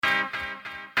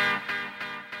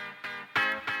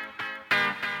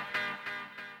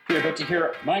You're about to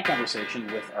hear my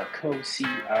conversation with our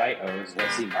co-CIOs,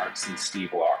 Lesley Marks and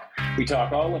Steve Locke. We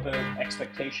talk all about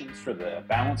expectations for the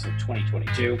balance of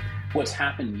 2022, what's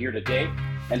happened year to date,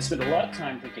 and spend a lot of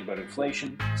time thinking about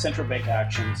inflation, central bank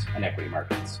actions, and equity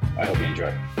markets. I hope you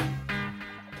enjoy.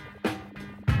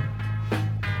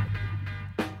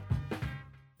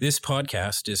 This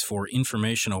podcast is for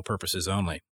informational purposes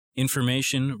only.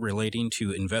 Information relating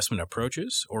to investment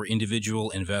approaches or individual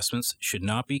investments should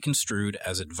not be construed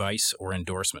as advice or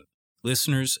endorsement.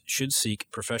 Listeners should seek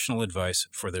professional advice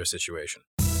for their situation.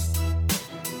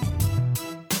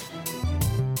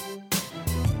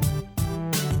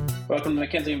 Welcome to the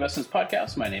Mackenzie Investments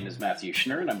Podcast. My name is Matthew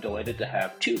Schnurr, and I'm delighted to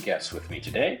have two guests with me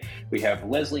today. We have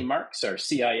Lesley Marks, our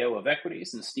CIO of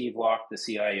Equities, and Steve Locke, the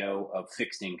CIO of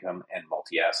Fixed Income and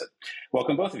Multi-Asset.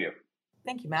 Welcome, both of you.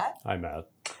 Thank you, Matt. Hi, Matt.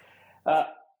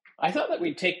 I thought that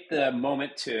we'd take the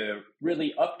moment to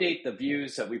really update the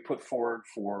views that we put forward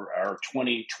for our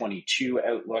 2022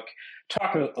 outlook,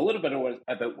 talk a little bit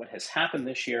about what has happened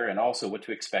this year and also what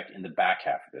to expect in the back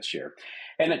half of this year.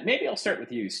 And maybe I'll start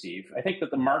with you, Steve. I think that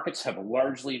the markets have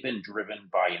largely been driven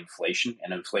by inflation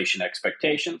and inflation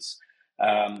expectations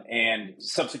and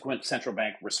subsequent central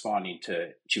bank responding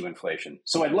to inflation.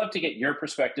 So I'd love to get your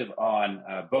perspective on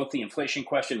both the inflation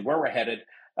question, where we're headed,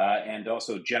 and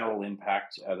also general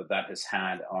impact that has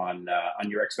had on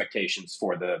your expectations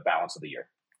for the balance of the year.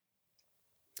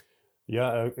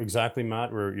 Yeah, exactly,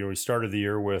 Matt. We started the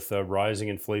year with rising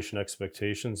inflation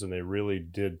expectations, and they really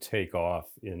did take off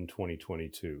in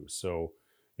 2022. So,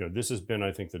 this has been,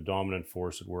 I think, the dominant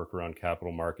force at work around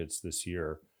capital markets this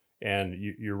year. And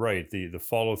you're right, the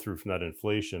follow through from that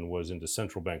inflation was into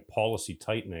central bank policy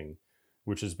tightening,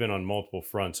 which has been on multiple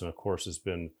fronts, and of course has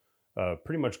been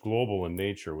pretty much global in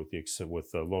nature, with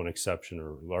the lone exception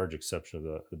or large exception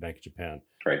of the Bank of Japan.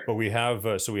 Right. But we have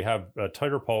a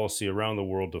tighter policy around the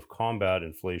world to combat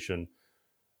inflation.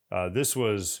 This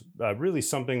was really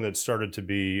something that started to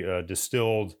be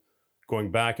distilled going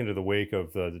back into the wake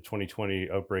of the 2020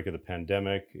 outbreak of the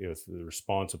pandemic, with the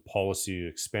response of policy,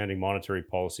 expanding monetary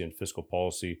policy and fiscal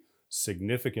policy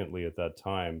significantly at that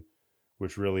time,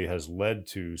 which really has led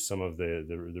to some of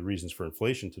the reasons for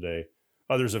inflation today.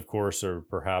 Others, of course, are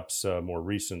perhaps more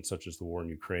recent, such as the war in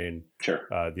Ukraine, Sure.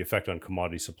 The effect on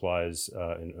commodity supplies,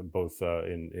 in both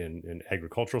in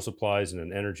agricultural supplies and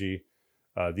in energy.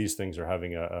 These things are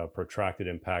having a protracted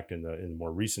impact in the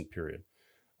more recent period.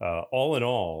 All in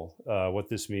all, what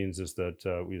this means is that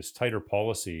this tighter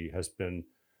policy has been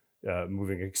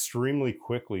moving extremely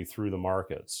quickly through the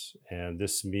markets, and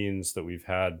this means that we've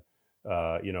had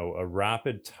a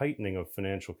rapid tightening of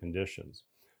financial conditions.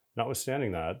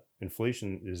 Notwithstanding that,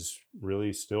 inflation is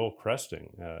really still cresting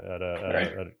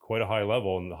at quite a high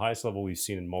level, and the highest level we've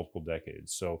seen in multiple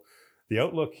decades. So the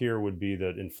outlook here would be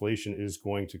that inflation is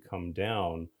going to come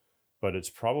down, but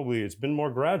it's been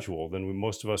more gradual than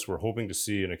most of us were hoping to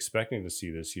see and expecting to see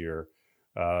this year.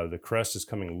 The crest is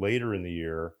coming later in the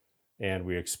year, and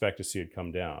we expect to see it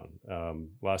come down.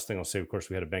 Last thing I'll say, of course,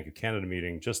 we had a Bank of Canada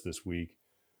meeting just this week.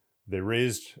 They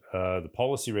raised the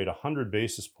policy rate 100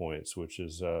 basis points, which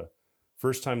is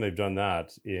first time they've done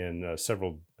that in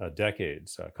several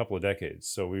decades, a couple of decades.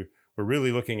 So we're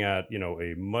really looking at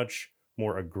a much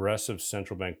more aggressive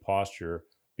central bank posture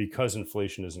because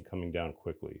inflation isn't coming down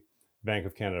quickly. Bank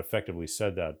of Canada effectively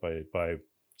said that by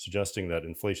suggesting that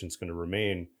inflation is going to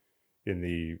remain in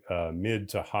the mid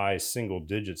to high single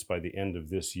digits by the end of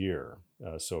this year.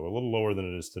 So a little lower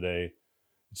than it is today.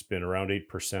 It's been around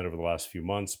 8% over the last few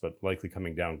months, but likely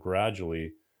coming down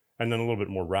gradually, and then a little bit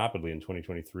more rapidly in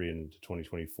 2023 and into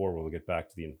 2024, we'll get back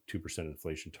to the 2%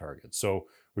 inflation target. So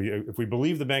if we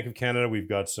believe the Bank of Canada, we've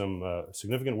got some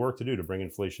significant work to do to bring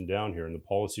inflation down here, and the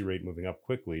policy rate moving up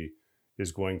quickly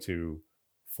is going to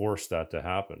force that to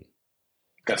happen.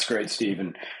 That's great, Steve.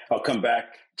 And I'll come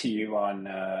back to you on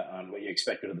what you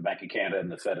expected of the Bank of Canada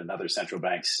and the Fed and other central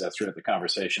banks throughout the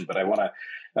conversation. But I want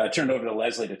to turn it over to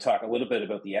Lesley to talk a little bit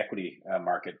about the equity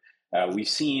market. We've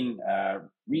seen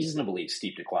reasonably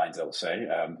steep declines, I will say.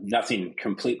 Nothing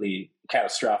completely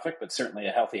catastrophic, but certainly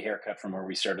a healthy haircut from where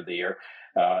we started the year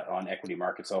on equity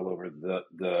markets all over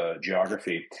the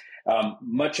geography.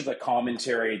 Much of the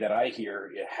commentary that I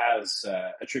hear has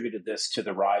attributed this to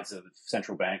the rise of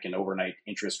central bank and overnight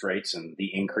interest rates and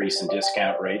the increase in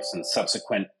discount rates and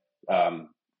subsequent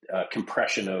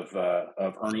compression of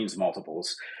earnings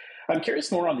multiples. I'm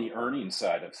curious more on the earnings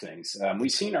side of things.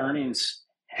 We've seen earnings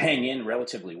hang in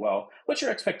relatively well. What's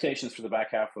your expectations for the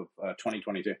back half of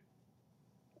 2022?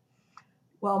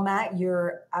 Well, Matt,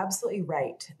 you're absolutely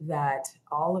right that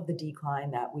all of the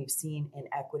decline that we've seen in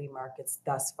equity markets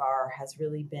thus far has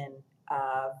really been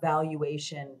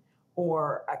valuation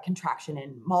or a contraction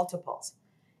in multiples.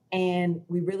 And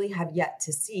we really have yet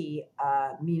to see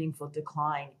a meaningful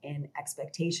decline in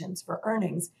expectations for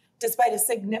earnings, despite a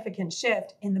significant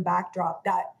shift in the backdrop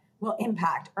that will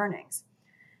impact earnings.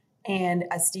 And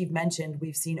as Steve mentioned,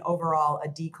 we've seen overall a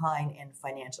decline in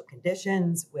financial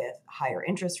conditions with higher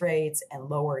interest rates and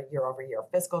lower year-over-year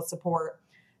fiscal support.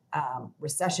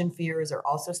 Recession fears are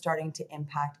also starting to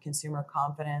impact consumer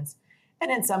confidence. And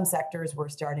in some sectors, we're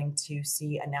starting to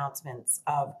see announcements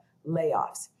of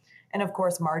layoffs. And of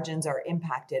course, margins are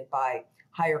impacted by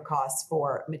higher costs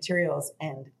for materials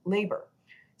and labor.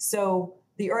 So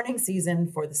the earnings season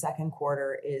for the second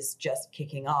quarter is just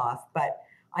kicking off. But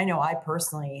I know I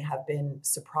personally have been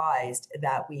surprised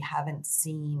that we haven't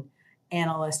seen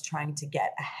analysts trying to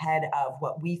get ahead of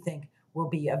what we think will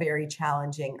be a very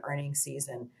challenging earnings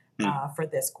season for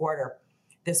this quarter.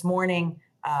 This morning,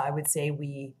 I would say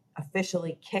we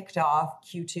officially kicked off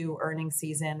Q2 earnings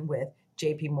season with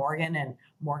JP Morgan and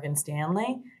Morgan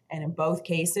Stanley. And in both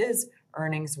cases,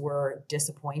 earnings were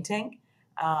disappointing,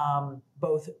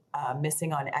 both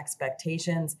missing on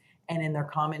expectations and in their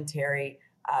commentary,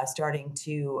 starting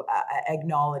to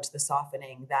acknowledge the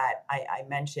softening that I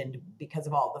mentioned because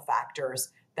of all the factors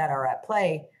that are at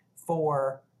play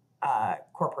for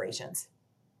corporations.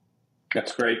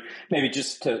 That's great. Maybe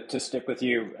just to stick with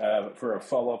you for a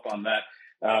follow-up on that.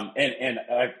 And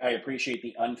I appreciate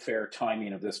the unfair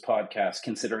timing of this podcast,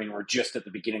 considering we're just at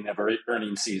the beginning of our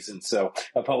earnings season. So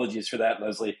apologies for that,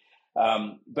 Lesley.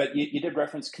 But you did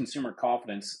reference consumer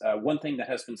confidence. One thing that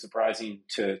has been surprising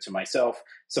to myself,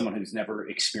 someone who's never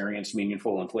experienced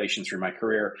meaningful inflation through my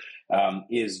career,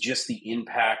 is just the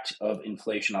impact of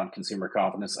inflation on consumer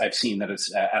confidence. I've seen that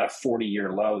it's at a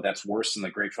 40-year low. That's worse than the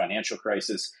great financial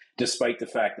crisis, despite the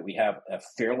fact that we have a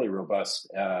fairly robust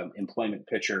employment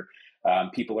picture.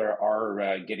 People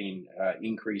are getting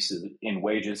increases in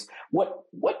wages. What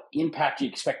impact do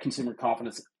you expect consumer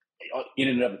confidence in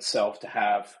and of itself to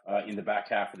have in the back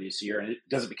half of this year? And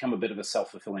does it become a bit of a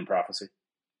self-fulfilling prophecy?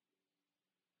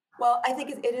 Well, I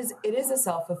think it is a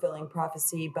self-fulfilling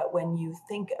prophecy, but when you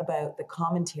think about the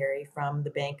commentary from the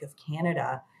Bank of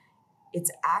Canada,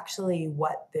 it's actually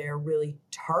what they're really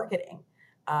targeting.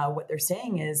 What they're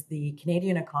saying is the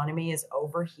Canadian economy is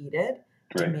overheated.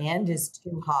 Right. Demand is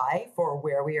too high for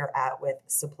where we are at with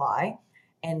supply.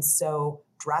 And so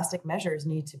drastic measures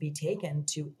need to be taken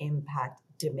to impact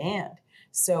demand.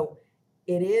 So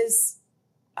it is,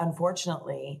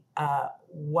 unfortunately,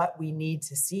 what we need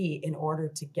to see in order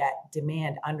to get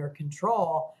demand under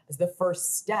control as the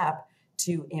first step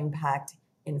to impact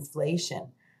inflation.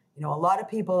 You know, a lot of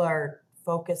people are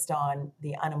focused on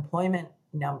the unemployment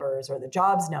numbers or the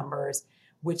jobs numbers,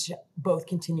 which both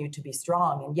continue to be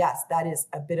strong. And yes, that is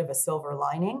a bit of a silver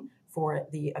lining for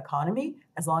the economy.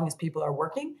 As long as people are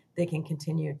working, they can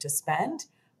continue to spend.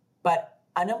 But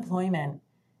unemployment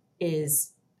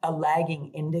is a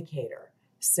lagging indicator.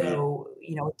 So,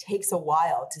 you know, it takes a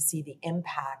while to see the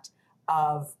impact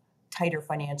of tighter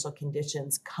financial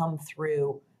conditions come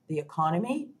through the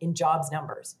economy in jobs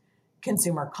numbers.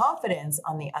 Consumer confidence,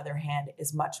 on the other hand,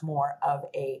 is much more of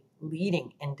a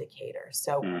leading indicator.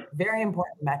 So very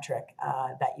important metric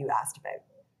that you asked about.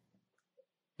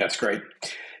 That's great.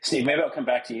 Steve, maybe I'll come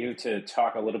back to you to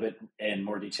talk a little bit in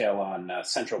more detail on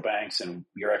central banks and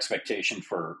your expectation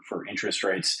for interest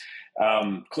rates.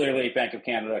 Clearly, Bank of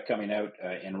Canada coming out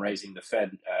and raising the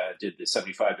Fed did the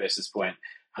 75 basis point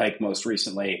hike most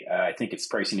recently. I think it's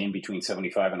pricing in between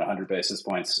 75 and 100 basis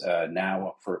points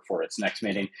now for its next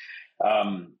meeting.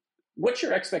 What's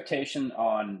your expectation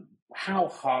on how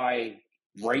high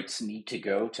rates need to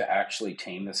go to actually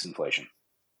tame this inflation?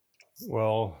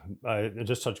 Well,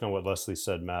 just touching on what Lesley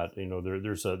said, Matt, you know,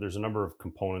 there's a number of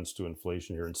components to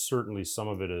inflation here, and certainly some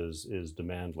of it is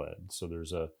demand led. So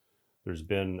there's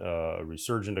been a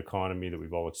resurgent economy that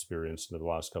we've all experienced in the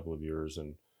last couple of years,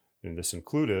 and this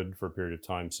included for a period of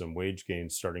time some wage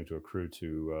gains starting to accrue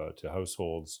to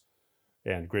households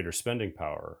and greater spending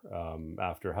power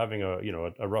after having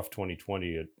a rough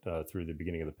 2020 through the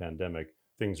beginning of the pandemic.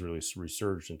 Things really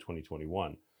resurged in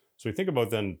 2021. So we think about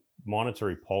then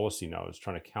monetary policy now is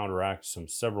trying to counteract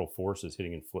several forces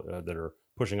hitting that are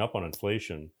pushing up on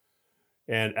inflation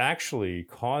and actually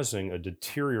causing a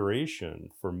deterioration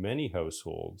for many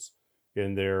households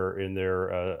in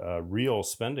their real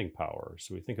spending power.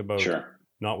 So we think about,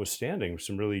 notwithstanding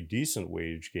some really decent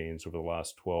wage gains over the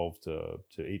last 12 to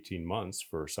 18 months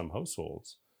for some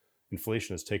households,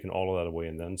 inflation has taken all of that away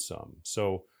and then some.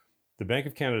 So the Bank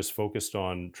of Canada is focused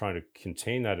on trying to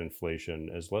contain that inflation.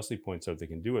 As Lesley points out, they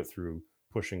can do it through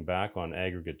pushing back on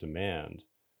aggregate demand,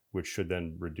 which should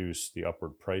then reduce the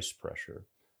upward price pressure.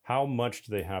 How much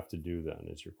do they have to do then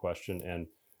is your question. And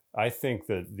I think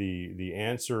that the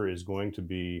answer is going to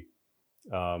be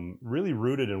really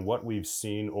rooted in what we've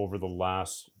seen over the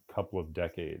last couple of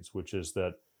decades, which is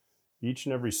that each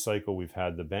and every cycle we've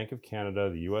had, the Bank of Canada,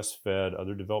 the US Fed,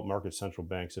 other developed market central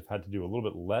banks have had to do a little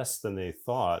bit less than they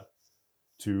thought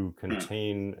to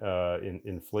contain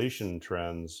inflation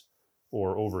trends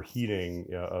or overheating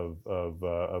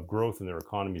of growth in their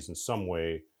economies in some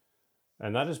way.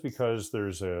 And that is because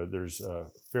there's a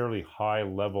fairly high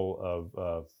level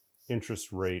of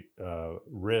interest rate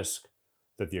risk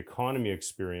that the economy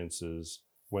experiences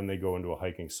when they go into a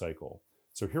hiking cycle.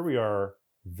 So here we are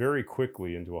very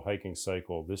quickly into a hiking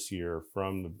cycle this year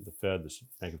from the Fed, the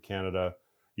Bank of Canada,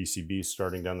 ECB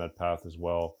starting down that path as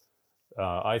well.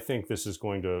 I think this is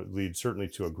going to lead certainly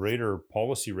to a greater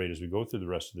policy rate as we go through the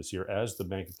rest of this year, as the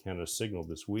Bank of Canada signaled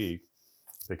this week.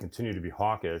 They continue to be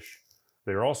hawkish.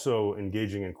 They're also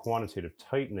engaging in quantitative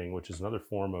tightening, which is another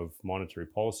form of monetary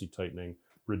policy tightening,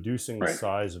 reducing the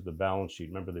size of the balance sheet.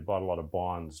 Remember, they bought a lot of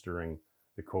bonds during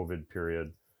the COVID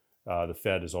period. The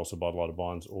Fed has also bought a lot of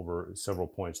bonds over several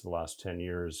points in the last 10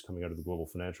 years coming out of the global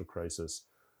financial crisis.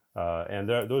 And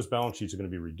those balance sheets are going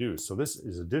to be reduced. So this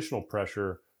is additional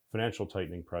pressure, financial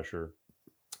tightening pressure,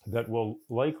 that will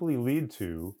likely lead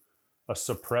to a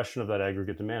suppression of that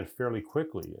aggregate demand fairly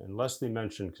quickly. And Lesley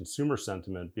mentioned consumer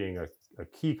sentiment being a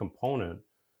key component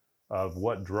of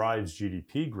what drives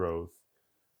GDP growth,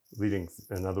 leading,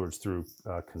 in other words, through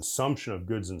consumption of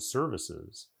goods and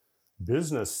services.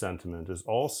 Business sentiment has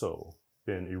also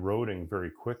been eroding very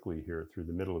quickly here through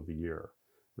the middle of the year.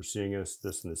 We're seeing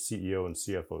this in the CEO and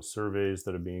CFO surveys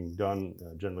that are being done.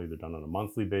 Generally, they're done on a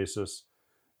monthly basis.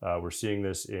 We're seeing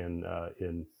this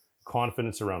in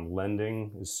confidence around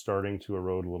lending is starting to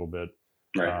erode a little bit.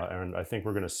 And I think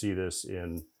we're going to see this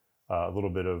in a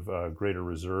little bit of greater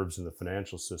reserves in the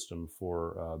financial system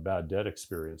for bad debt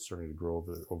experience starting to grow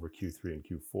over Q3 and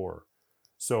Q4.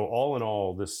 So all in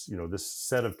all, this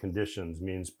set of conditions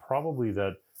means probably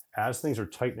that as things are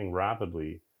tightening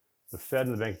rapidly, the Fed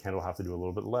and the Bank of Canada will have to do a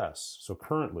little bit less. So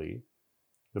currently,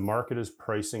 the market is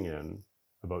pricing in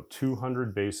about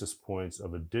 200 basis points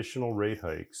of additional rate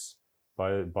hikes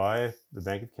by the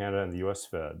Bank of Canada and the US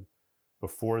Fed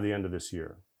before the end of this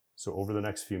year. So over the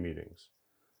next few meetings.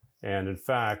 And in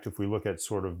fact, if we look at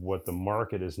sort of what the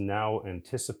market is now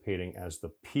anticipating as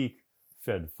the peak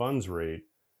Fed funds rate,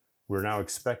 we're now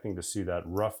expecting to see that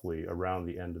roughly around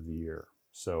the end of the year.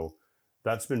 So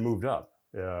that's been moved up.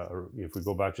 If we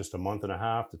go back just a month and a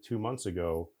half to 2 months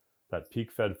ago, that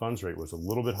peak Fed funds rate was a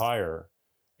little bit higher,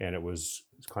 and it's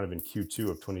kind of in Q2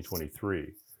 of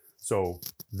 2023. So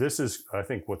this is, I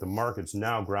think, what the market's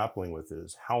now grappling with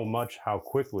is how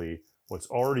quickly what's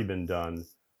already been done,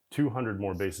 200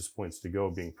 more basis points to go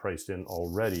being priced in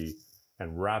already,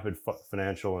 and rapid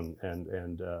financial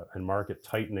and market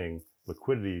tightening,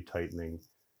 liquidity tightening.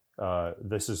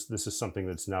 This is something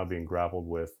that's now being grappled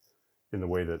with in the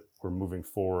way that we're moving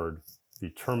forward the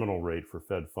terminal rate for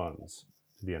Fed funds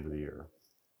to the end of the year.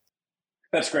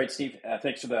 That's great, Steve.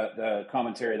 Thanks for the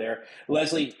commentary there.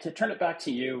 Lesley, to turn it back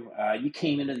to you, you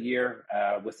came into the year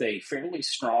with a fairly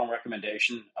strong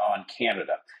recommendation on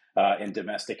Canada in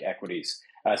domestic equities.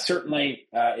 Certainly,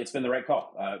 it's been the right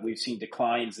call. We've seen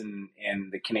declines in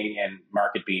the Canadian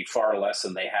market be far less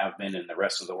than they have been in the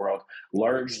rest of the world,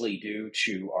 largely due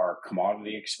to our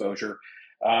commodity exposure.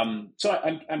 So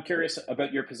I'm curious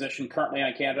about your position currently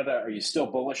on Canada. Are you still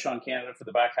bullish on Canada for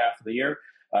the back half of the year?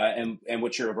 And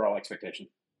what's your overall expectation?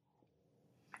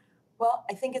 Well,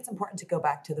 I think it's important to go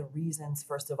back to the reasons,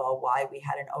 first of all, why we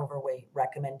had an overweight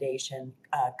recommendation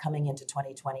coming into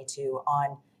 2022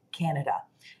 on Canada.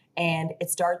 And it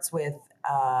starts with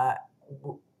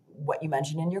what you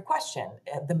mentioned in your question,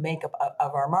 the makeup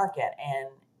of our market and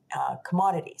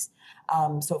commodities.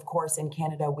 So, of course, in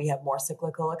Canada, we have more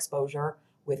cyclical exposure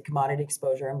with commodity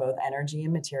exposure in both energy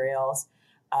and materials.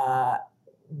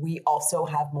 We also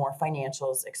have more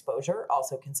financials exposure,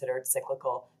 also considered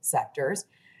cyclical sectors,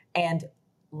 and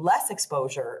less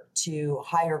exposure to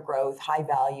higher growth, high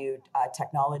valued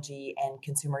technology and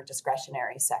consumer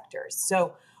discretionary sectors.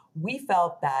 So we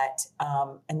felt that,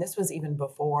 and this was even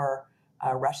before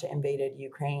Russia invaded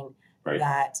Ukraine,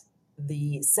 that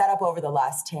the setup over the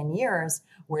last 10 years,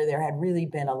 where there had really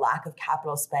been a lack of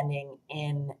capital spending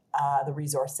in the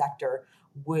resource sector,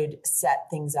 would set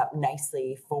things up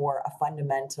nicely for a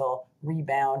fundamental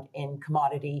rebound in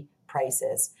commodity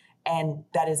prices. And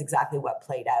that is exactly what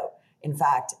played out. In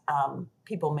fact,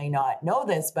 people may not know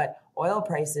this, but oil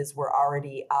prices were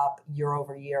already up year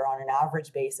over year on an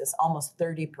average basis, almost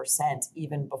 30%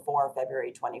 even before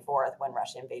February 24th when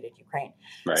Russia invaded Ukraine.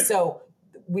 So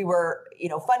we were,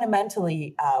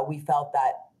 fundamentally, we felt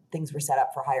that things were set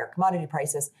up for higher commodity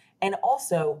prices, and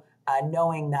also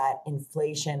knowing that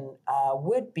inflation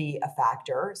would be a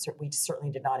factor. So we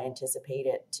certainly did not anticipate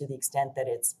it to the extent that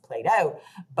it's played out,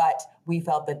 but we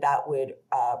felt that that would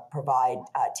provide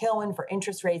tailwind for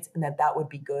interest rates, and that would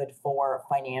be good for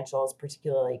financials,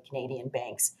 particularly Canadian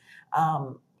banks,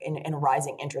 in a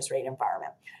rising interest rate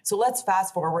environment. So let's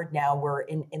fast forward now. We're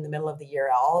in the middle of the year.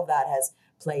 All of that has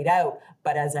played out.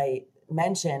 But as I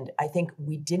mentioned, I think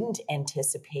we didn't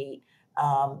anticipate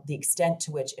the extent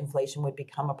to which inflation would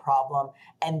become a problem.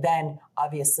 And then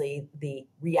obviously the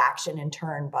reaction in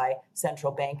turn by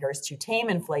central bankers to tame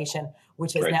inflation,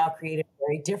 which has now created a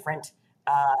very different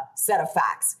set of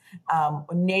facts,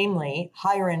 namely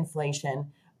higher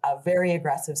inflation, a very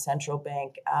aggressive central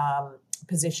bank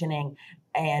positioning,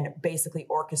 and basically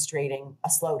orchestrating a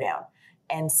slowdown.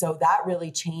 And so that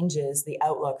really changes the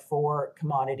outlook for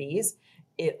commodities.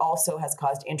 It also has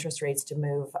caused interest rates to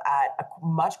move at a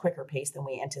much quicker pace than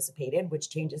we anticipated, which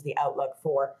changes the outlook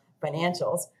for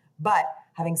financials. But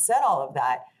having said all of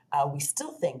that, we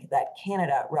still think that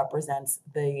Canada represents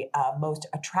the most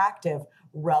attractive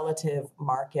relative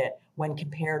market when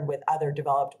compared with other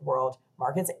developed world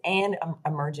markets and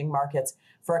emerging markets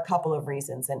for a couple of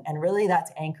reasons. And really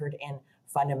that's anchored in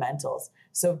fundamentals.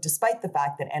 So despite the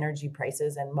fact that energy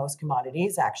prices and most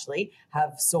commodities actually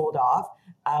have sold off,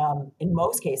 in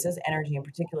most cases, energy in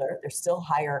particular, they're still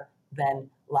higher than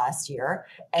last year.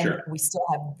 And we still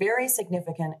have very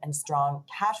significant and strong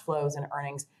cash flows and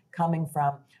earnings coming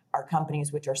from our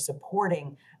companies, which are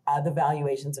supporting the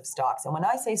valuations of stocks. And when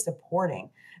I say supporting,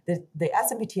 the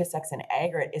S&P TSX in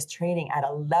aggregate is trading at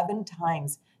 11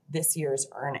 times this year's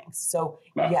earnings. So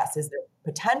yes, is there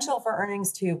potential for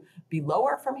earnings to be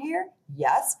lower from here?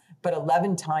 Yes, but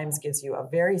 11 times gives you a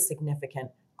very significant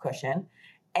cushion.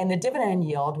 And the dividend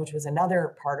yield, which was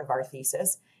another part of our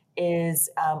thesis, is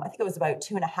I think it was about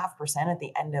 2.5% at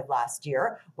the end of last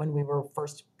year when we were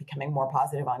first becoming more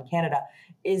positive on Canada,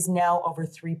 is now over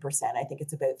 3%. I think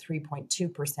it's about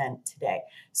 3.2% today.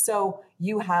 So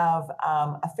you have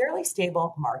a fairly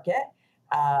stable market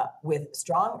with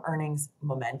strong earnings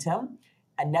momentum,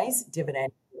 a nice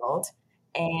dividend yield,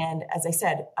 and as I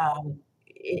said,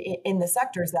 in the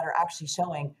sectors that are actually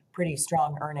showing pretty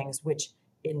strong earnings, which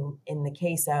in the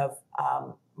case of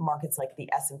markets like the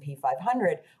S&P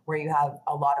 500, where you have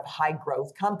a lot of high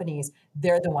growth companies,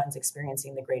 they're the ones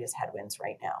experiencing the greatest headwinds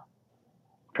right now.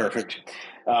 Perfect.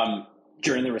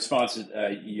 During the response,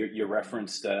 you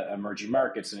referenced emerging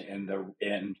markets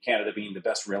and Canada being the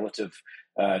best relative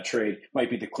trade. Might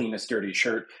be the cleanest dirty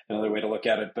shirt, another way to look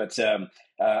at it. But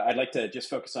I'd like to just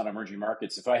focus on emerging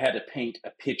markets. If I had to paint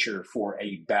a picture for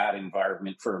a bad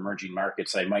environment for emerging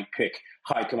markets, I might pick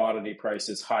high commodity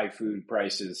prices, high food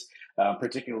prices,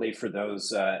 particularly for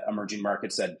those emerging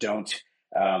markets that don't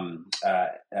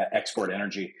export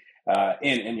energy.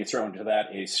 And you throw into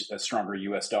that a stronger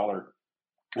U.S. dollar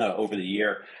over the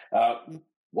year.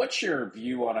 What's your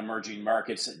view on emerging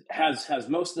markets? Has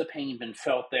most of the pain been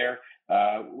felt there?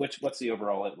 What's the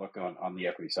overall outlook on the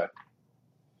equity side?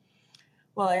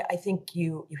 Well, I think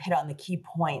you hit on the key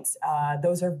points.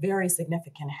 Those are very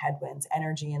significant headwinds: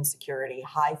 energy insecurity,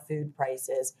 high food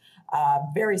prices,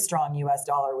 very strong U.S.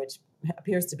 dollar, which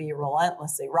appears to be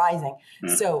relentlessly rising.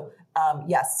 So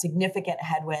yes, significant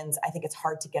headwinds. I think it's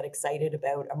hard to get excited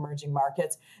about emerging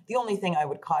markets. The only thing I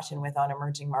would caution with on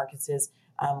emerging markets is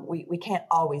we can't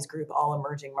always group all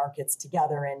emerging markets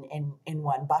together in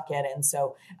one bucket. And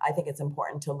so I think it's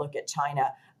important to look at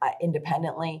China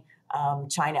independently.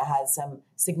 China has some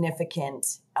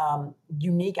significant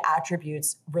unique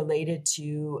attributes related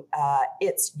to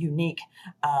its unique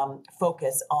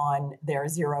focus on their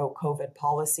zero COVID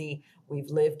policy. We've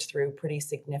lived through pretty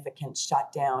significant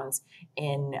shutdowns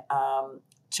in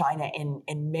China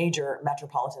in major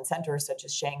metropolitan centers such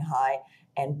as Shanghai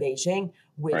and Beijing,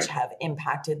 which have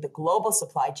impacted the global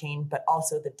supply chain, but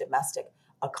also the domestic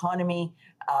economy.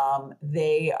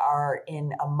 They are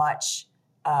in a much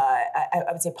I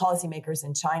would say policymakers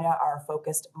in China are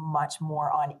focused much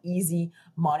more on easy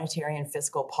monetary and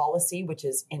fiscal policy, which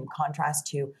is in contrast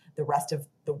to the rest of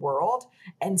the world.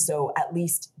 And so at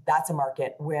least that's a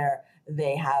market where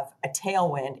they have a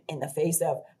tailwind in the face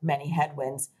of many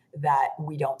headwinds that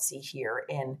we don't see here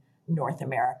in North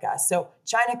America. So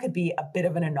China could be a bit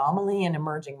of an anomaly in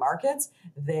emerging markets.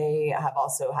 They have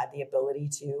also had the ability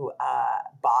to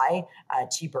buy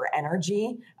cheaper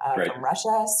energy from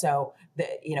Russia. So,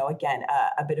 again,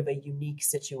 a bit of a unique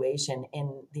situation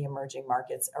in the emerging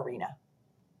markets arena.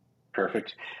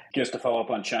 Perfect. Just to follow up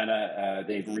on China,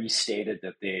 they've restated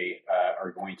that they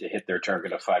are going to hit their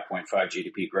target of 5.5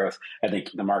 GDP growth. I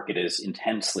think the market is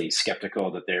intensely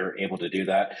skeptical that they're able to do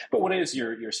that. But what is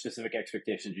your specific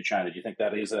expectation to China? Do you think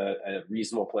that is a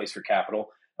reasonable place for capital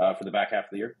for the back half of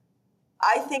the year?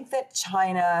 I think that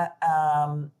China,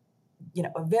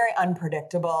 very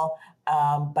unpredictable,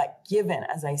 but given,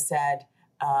 as I said,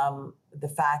 the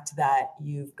fact that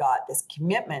you've got this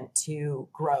commitment to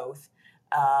growth,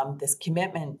 this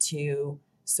commitment to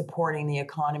supporting the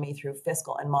economy through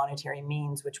fiscal and monetary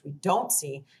means, which we don't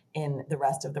see in the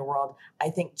rest of the world, I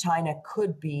think China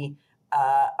could be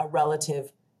a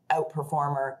relative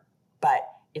outperformer. But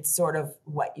it's sort of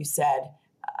what you said,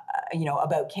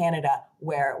 about Canada,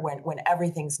 where when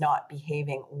everything's not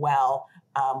behaving well,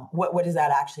 what does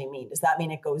that actually mean? Does that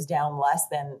mean it goes down less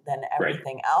than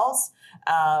everything else?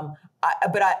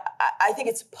 I think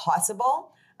it's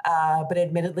possible. But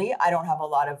admittedly, I don't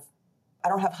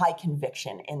have high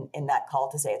conviction in that call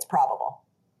to say it's probable.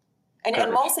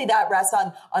 And mostly that rests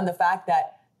on the fact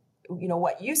that,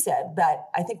 what you said, that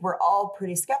I think we're all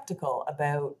pretty skeptical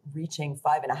about reaching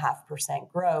 5.5%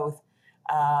 growth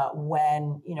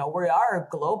when, we are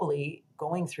globally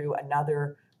going through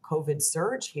another COVID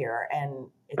surge here. And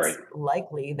it's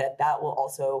likely that will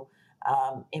also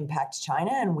impact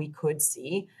China, and we could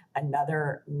see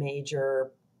another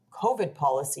major COVID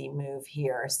policy move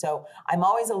here. So I'm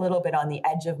always a little bit on the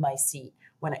edge of my seat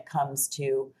when it comes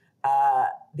to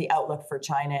the outlook for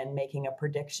China and making a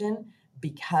prediction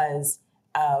because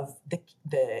of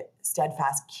the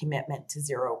steadfast commitment to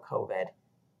zero COVID.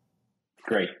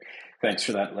 Great. Thanks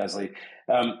for that, Lesley.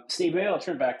 Steve, maybe I'll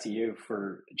turn back to you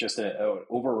for just an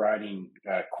overriding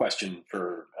question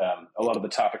for a lot of the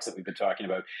topics that we've been talking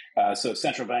about. So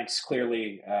central banks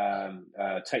clearly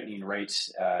tightening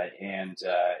rates and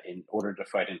in order to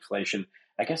fight inflation.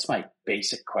 I guess my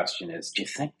basic question is, do you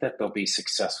think that they'll be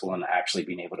successful in actually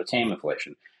being able to tame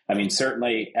inflation? I mean,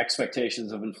 certainly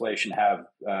expectations of inflation have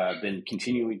been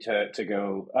continuing to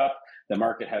go up. The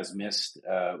market has missed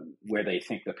where they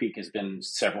think the peak has been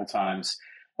several times.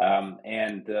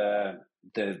 And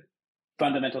the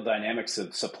fundamental dynamics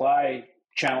of supply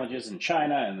challenges in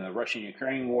China and the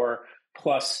Russian-Ukraine war,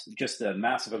 plus just the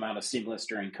massive amount of stimulus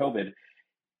during COVID,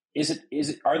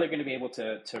 are they going to be able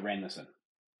to rein this in?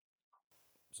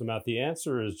 So, Matt, the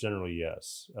answer is generally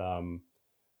yes.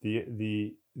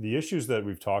 The issues that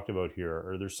we've talked about here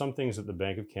are there's some things that the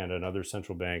Bank of Canada and other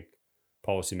central bank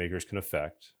policymakers can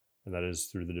affect, and that is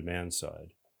through the demand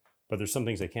side. But there's some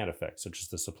things they can't affect, such as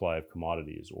the supply of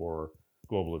commodities or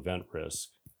global event risk,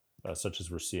 such as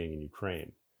we're seeing in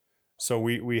Ukraine. So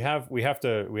we have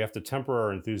to temper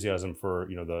our enthusiasm for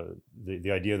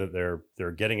the idea that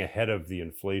they're getting ahead of the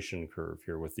inflation curve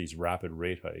here with these rapid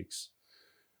rate hikes.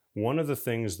 One of the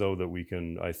things, though, that we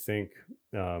can, I think,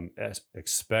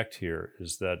 expect here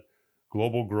is that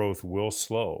global growth will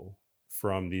slow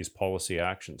from these policy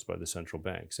actions by the central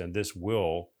banks, and this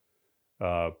will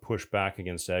push back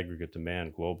against aggregate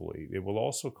demand globally. It will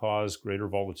also cause greater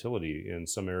volatility in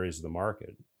some areas of the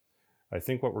market. I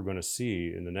think what we're going to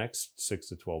see in the next 6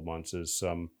 to 12 months is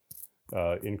some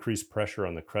increased pressure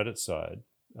on the credit side.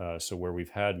 So where we've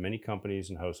had many companies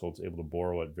and households able to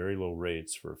borrow at very low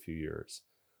rates for a few years,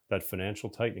 that financial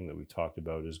tightening that we talked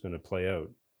about is going to play out.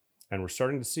 And we're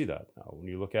starting to see that now. When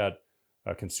you look at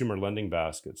consumer lending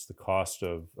baskets, the cost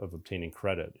of obtaining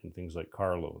credit in things like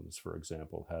car loans, for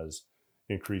example, has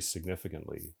increased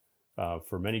significantly.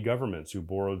 For many governments who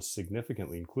borrowed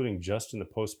significantly, including just in the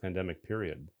post-pandemic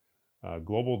period,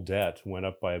 global debt went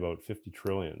up by about 50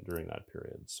 trillion during that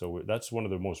period. So that's one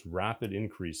of the most rapid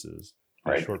increases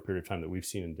in a short period of time that we've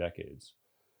seen in decades.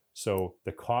 So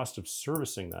the cost of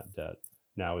servicing that debt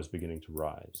now is beginning to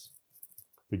rise.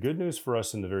 The good news for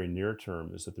us in the very near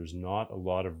term is that there's not a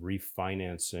lot of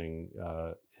refinancing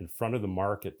in front of the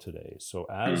market today. So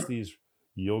as these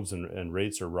yields and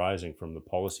rates are rising from the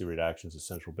policy rate actions of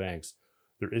central banks,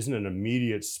 there isn't an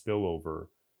immediate spillover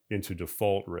into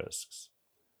default risks.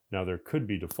 Now, there could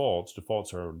be defaults.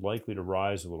 Defaults are likely to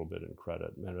rise a little bit in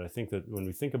credit. And I think that when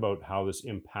we think about how this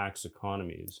impacts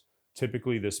economies,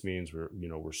 typically this means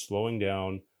we're slowing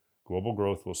down, global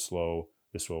growth will slow,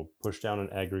 this will push down on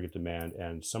aggregate demand,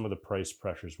 and some of the price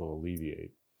pressures will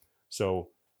alleviate.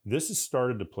 So this has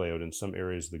started to play out in some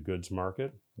areas of the goods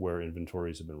market where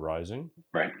inventories have been rising.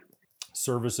 Right.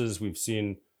 Services, we've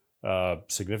seen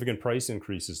significant price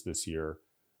increases this year.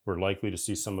 We're likely to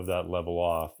see some of that level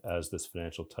off as this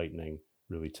financial tightening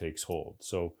really takes hold.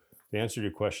 So the answer to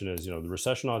your question is, the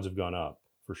recession odds have gone up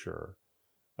for sure.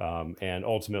 And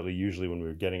ultimately, usually when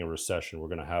we're getting a recession, we're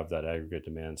going to have that aggregate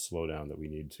demand slowdown that we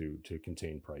need to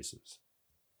contain prices.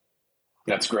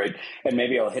 That's great. And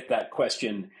maybe I'll hit that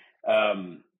question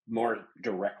more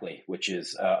directly, which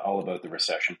is all about the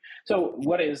recession. So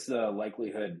what is the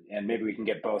likelihood, and maybe we can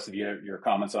get both of your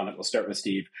comments on it. We'll start with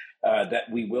Steve, that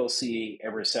we will see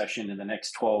a recession in the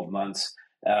next 12 months.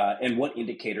 And what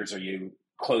indicators are you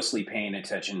closely paying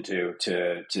attention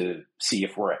to see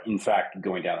if we're in fact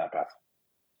going down that path?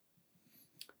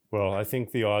 Well, I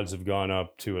think the odds have gone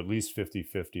up to at least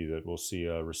 50-50 that we'll see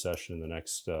a recession in the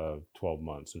next 12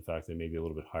 months. In fact, they may be a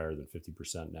little bit higher than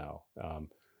 50% now.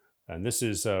 And this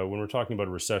is, when we're talking about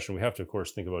a recession, we have to, of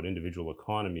course, think about individual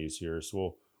economies here.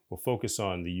 So we'll focus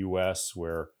on the US,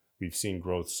 where we've seen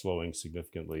growth slowing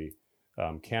significantly.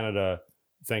 Canada,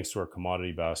 thanks to our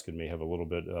commodity basket, may have a little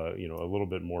bit, a little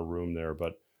bit more room there,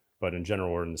 but in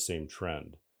general, we're in the same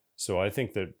trend. So I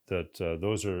think that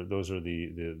those are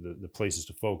the places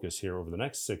to focus here over the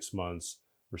next 6 months.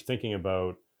 We're thinking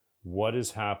about what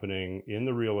is happening in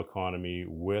the real economy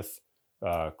with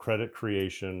credit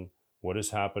creation, what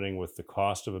is happening with the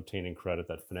cost of obtaining credit,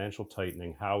 that financial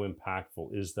tightening, how impactful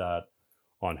is that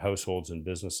on households and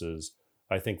businesses?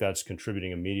 I think that's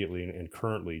contributing immediately and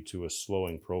currently to a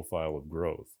slowing profile of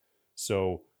growth.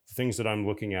 So things that I'm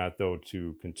looking at, though,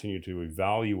 to continue to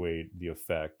evaluate the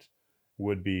effect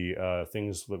would be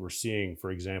things that we're seeing, for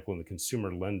example, in the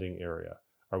consumer lending area.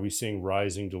 Are we seeing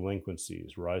rising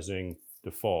delinquencies, rising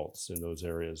defaults in those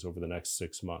areas over the next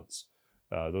 6 months?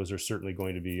 Those are certainly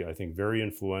going to be, I think, very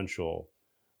influential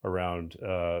around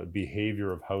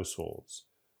behavior of households.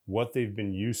 What they've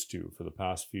been used to for the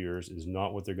past few years is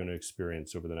not what they're going to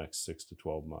experience over the next 6 to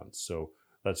 12 months. So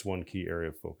that's one key area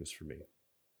of focus for me.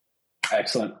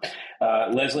 Excellent.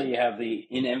 Lesley, you have the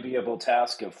unenviable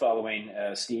task of following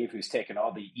Steve, who's taken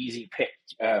all the easy pick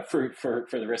for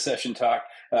the recession talk.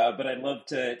 But I'd love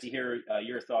to hear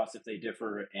your thoughts, if they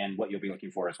differ, and what you'll be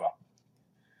looking for as well.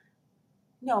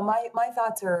 No, my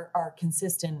thoughts are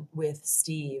consistent with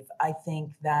Steve. I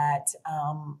think that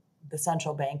the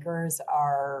central bankers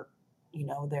are,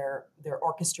 they're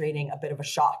orchestrating a bit of a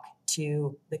shock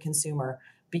to the consumer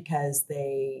because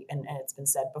they, and it's been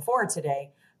said before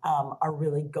today, are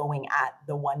really going at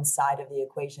the one side of the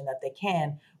equation that they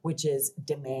can, which is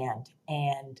demand.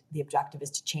 And the objective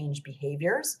is to change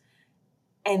behaviors.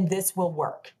 And this will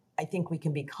work. I think we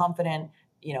can be confident,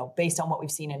 based on what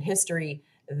we've seen in history,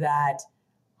 that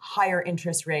higher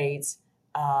interest rates,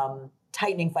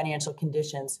 tightening financial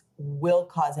conditions will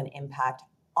cause an impact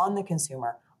on the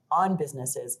consumer, on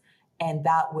businesses, and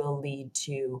that will lead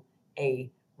to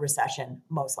a recession,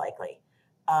 most likely.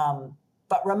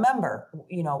 But remember,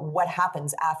 what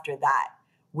happens after that,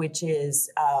 which is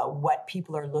what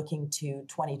people are looking to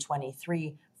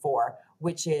 2023 for,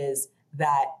 which is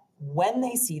that when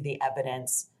they see the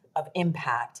evidence of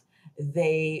impact,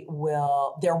 their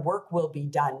work will be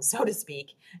done, so to speak,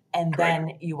 and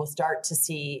then you will start to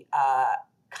see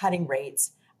cutting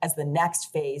rates as the next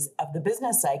phase of the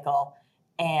business cycle,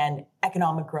 and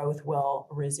economic growth will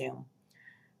resume.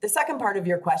 The second part of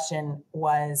your question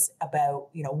was about,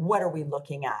 what are we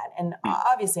looking at? And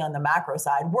obviously on the macro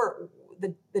side,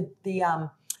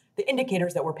 the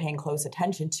indicators that we're paying close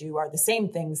attention to are the same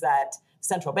things that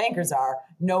central bankers are,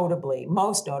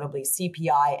 most notably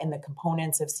CPI and the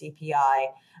components of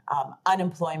CPI,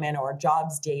 unemployment or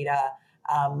jobs data.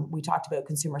 We talked about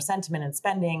consumer sentiment and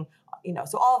spending,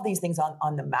 so all of these things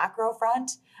on the macro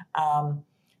front.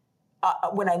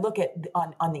 When I look at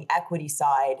on the equity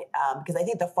side, because I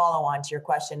think the follow on to your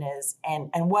question is, and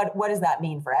what does that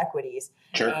mean for equities?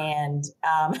 Sure. And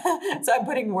so I'm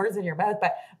putting words in your mouth,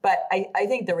 but I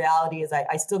think the reality is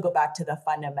I still go back to the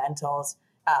fundamentals,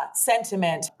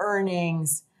 sentiment,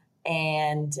 earnings,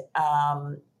 and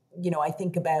I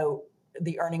think about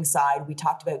the earnings side. We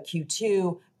talked about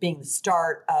Q2 being the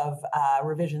start of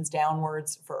revisions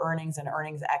downwards for earnings and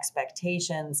earnings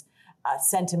expectations.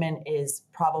 Sentiment is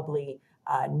probably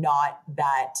not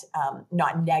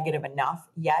negative enough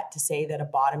yet to say that a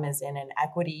bottom is in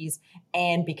equities,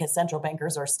 and because central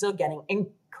bankers are still getting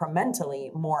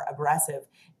incrementally more aggressive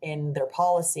in their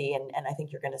policy, and I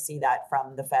think you're going to see that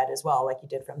from the Fed as well, like you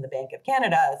did from the Bank of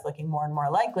Canada. It's looking more and more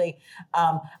likely.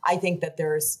 I think that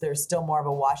there's still more of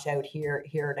a washout here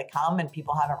to come, and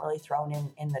people haven't really thrown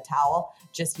in the towel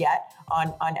just yet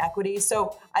on equities.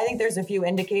 So I think there's a few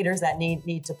indicators that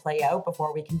need to play out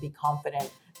before we can be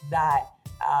confident that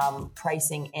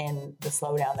pricing in the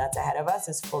slowdown that's ahead of us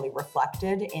is fully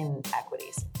reflected in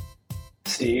equities.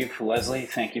 Steve, Lesley,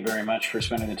 thank you very much for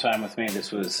spending the time with me.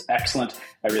 This was excellent.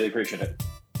 I really appreciate it.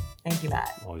 Thank you,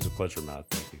 Matt. Always a pleasure, Matt.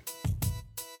 Thank you.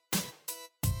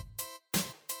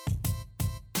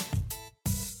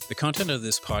 The content of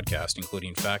this podcast,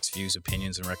 including facts, views,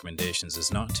 opinions, and recommendations,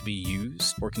 is not to be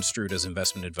used or construed as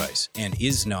investment advice and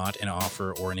is not an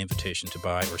offer or an invitation to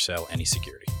buy or sell any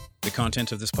security. The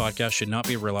content of this podcast should not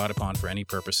be relied upon for any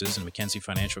purposes, and Mackenzie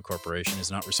Financial Corporation is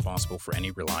not responsible for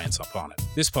any reliance upon it.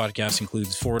 This podcast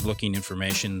includes forward-looking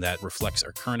information that reflects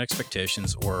our current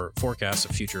expectations or forecasts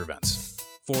of future events.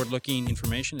 Forward-looking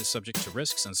information is subject to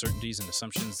risks, uncertainties, and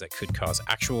assumptions that could cause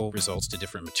actual results to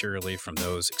differ materially from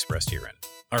those expressed herein.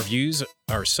 Our views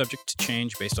are subject to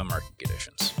change based on market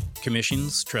conditions.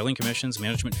 Commissions, trailing commissions,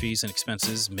 management fees, and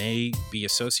expenses may be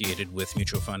associated with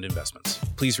mutual fund investments.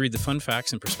 Please read the fund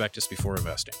facts and prospectus before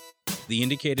investing. The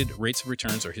indicated rates of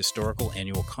returns are historical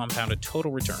annual compounded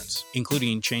total returns,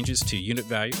 including changes to unit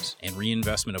values and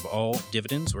reinvestment of all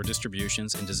dividends or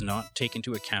distributions, and does not take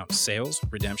into account sales,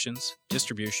 redemptions,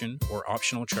 distribution, or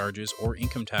optional charges or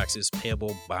income taxes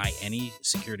payable by any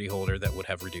security holder that would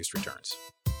have reduced returns.